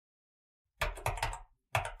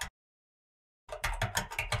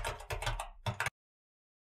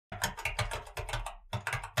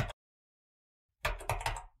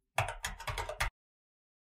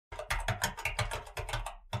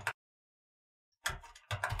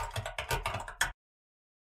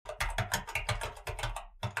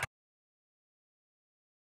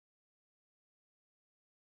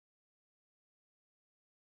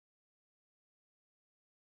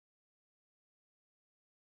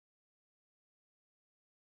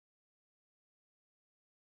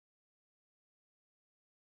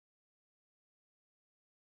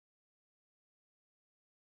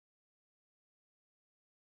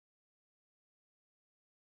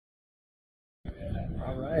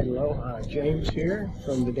All right, aloha. James here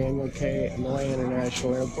from the Daniel K. Malay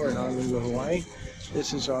International Airport in Honolulu, Hawaii.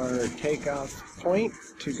 This is our takeoff point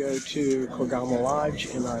to go to Kwagama Lodge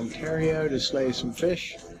in Ontario to slay some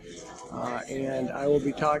fish. And I will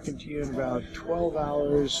be talking to you in about 12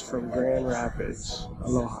 hours from Grand Rapids.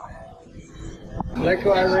 Aloha. Look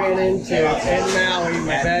who I ran into in Maui,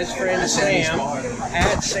 my best friend Sam,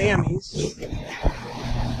 at Sammy's.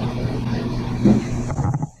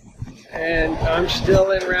 And I'm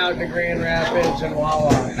still en route to Grand Rapids and Wawa.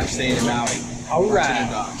 I'm staying in Maui. Alright.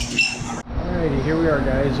 Alrighty, here we are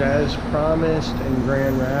guys, as promised in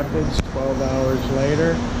Grand Rapids, 12 hours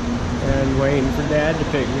later, and waiting for Dad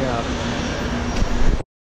to pick me up.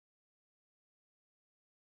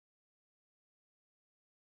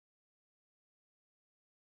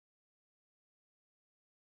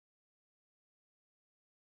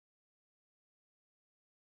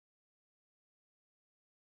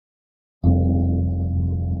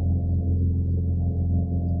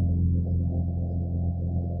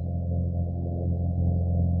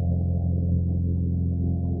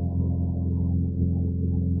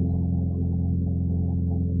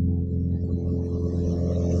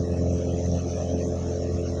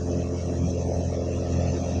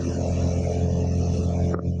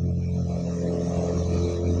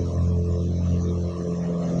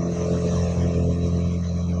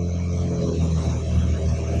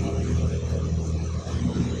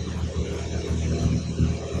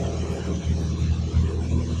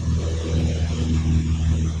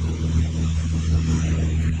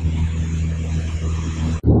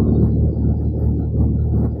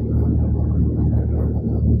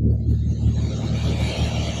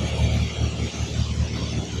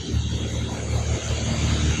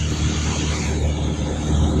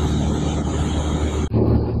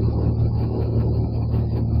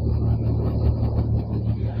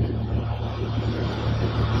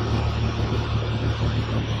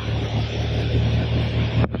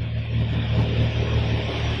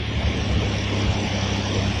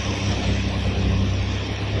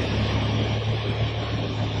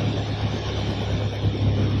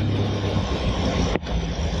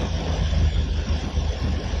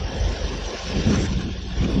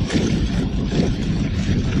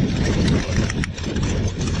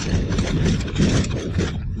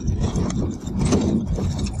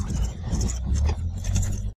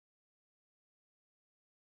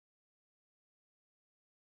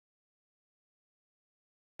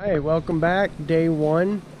 Hey, welcome back. Day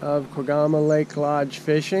one of Kwagama Lake Lodge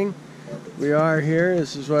fishing. We are here.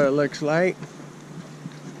 This is what it looks like.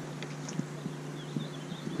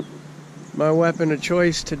 My weapon of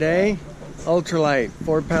choice today, ultralight,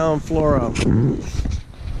 4-pound fluoro.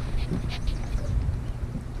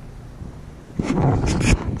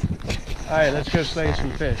 Alright, let's go slay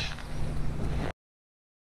some fish.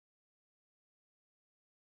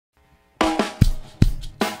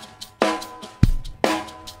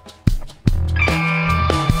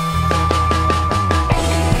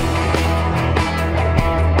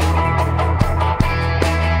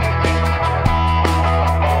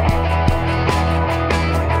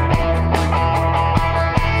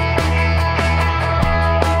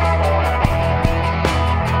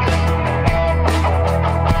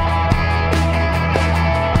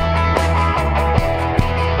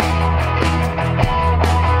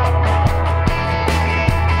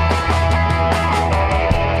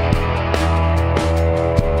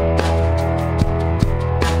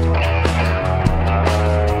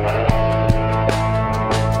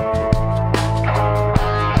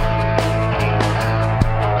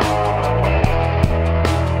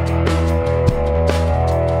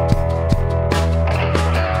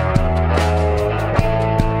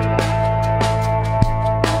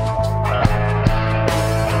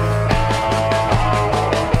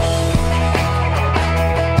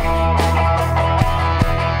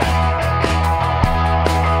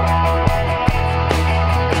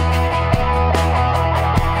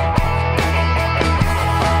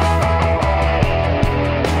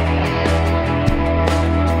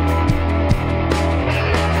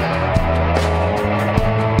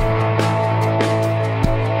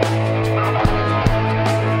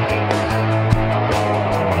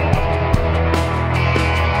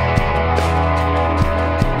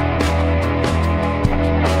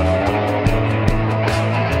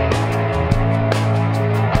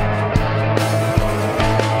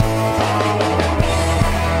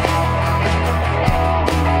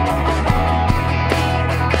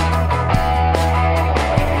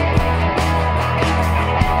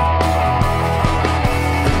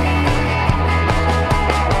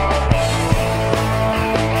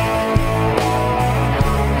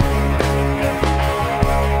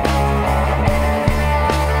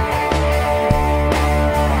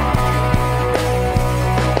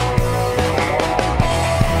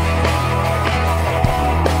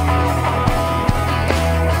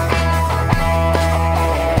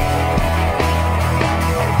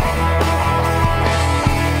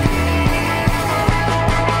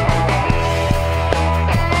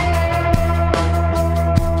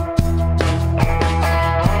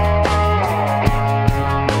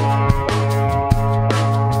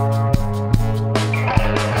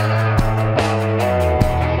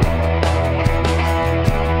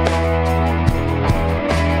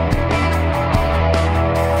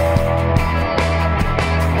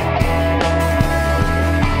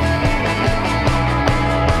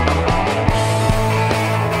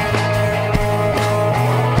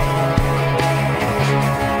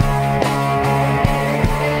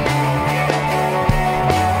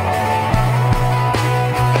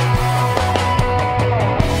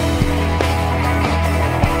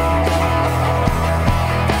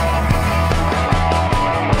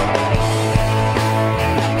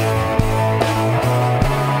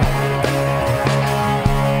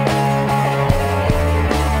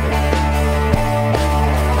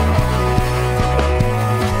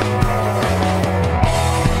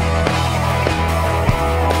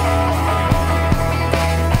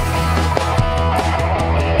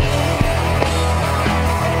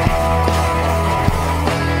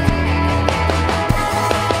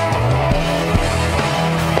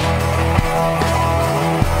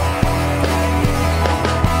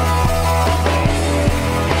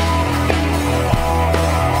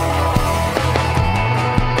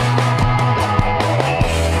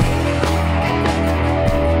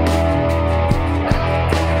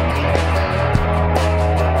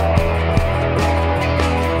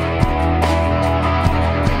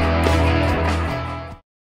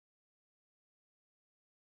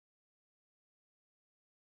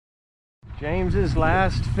 James's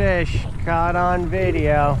last fish caught on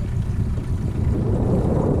video.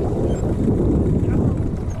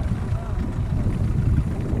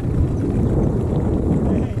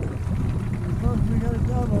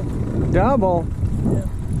 Double? Yeah.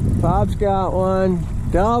 Bob's got one.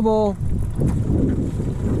 Double.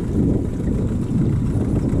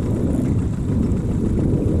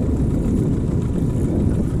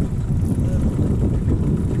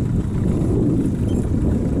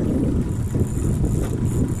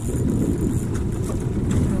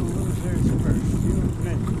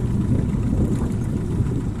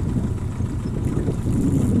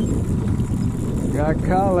 Got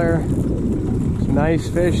color. It's a nice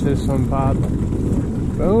fish, this one, Bob.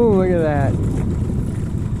 Boom, look at that.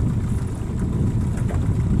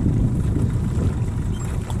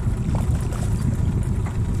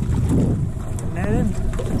 Net him?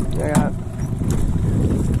 Yeah.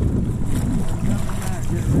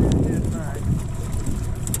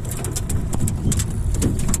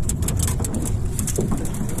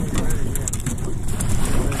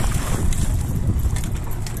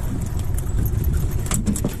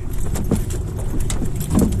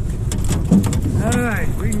 Alright,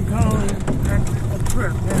 we can call it a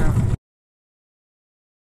trip now.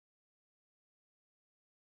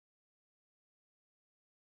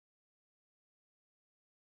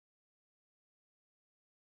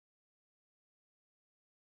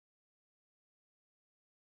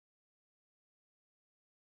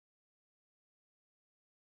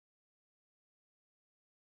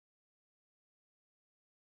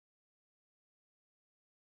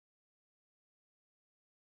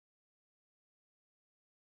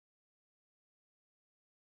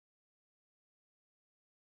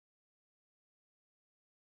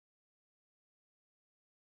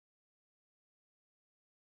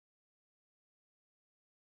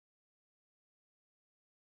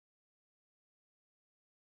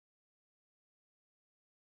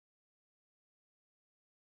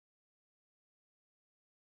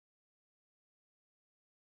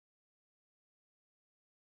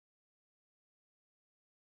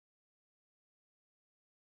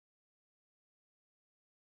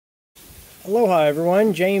 Aloha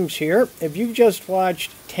everyone, James here. If you've just watched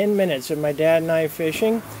 10 minutes of my dad and I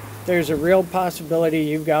fishing, there's a real possibility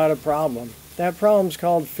you've got a problem. That problem's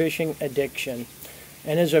called fishing addiction.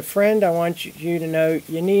 And as a friend, I want you to know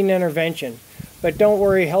you need an intervention. But don't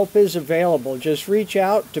worry, help is available. Just reach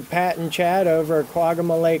out to Pat and Chad over at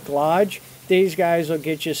Kwagama Lake Lodge. These guys will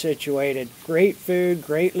get you situated. Great food,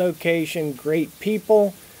 great location, great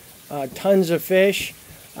people, tons of fish.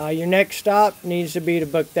 Your next stop needs to be to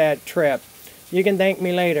book that trip. You can thank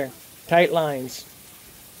me later. Tight lines.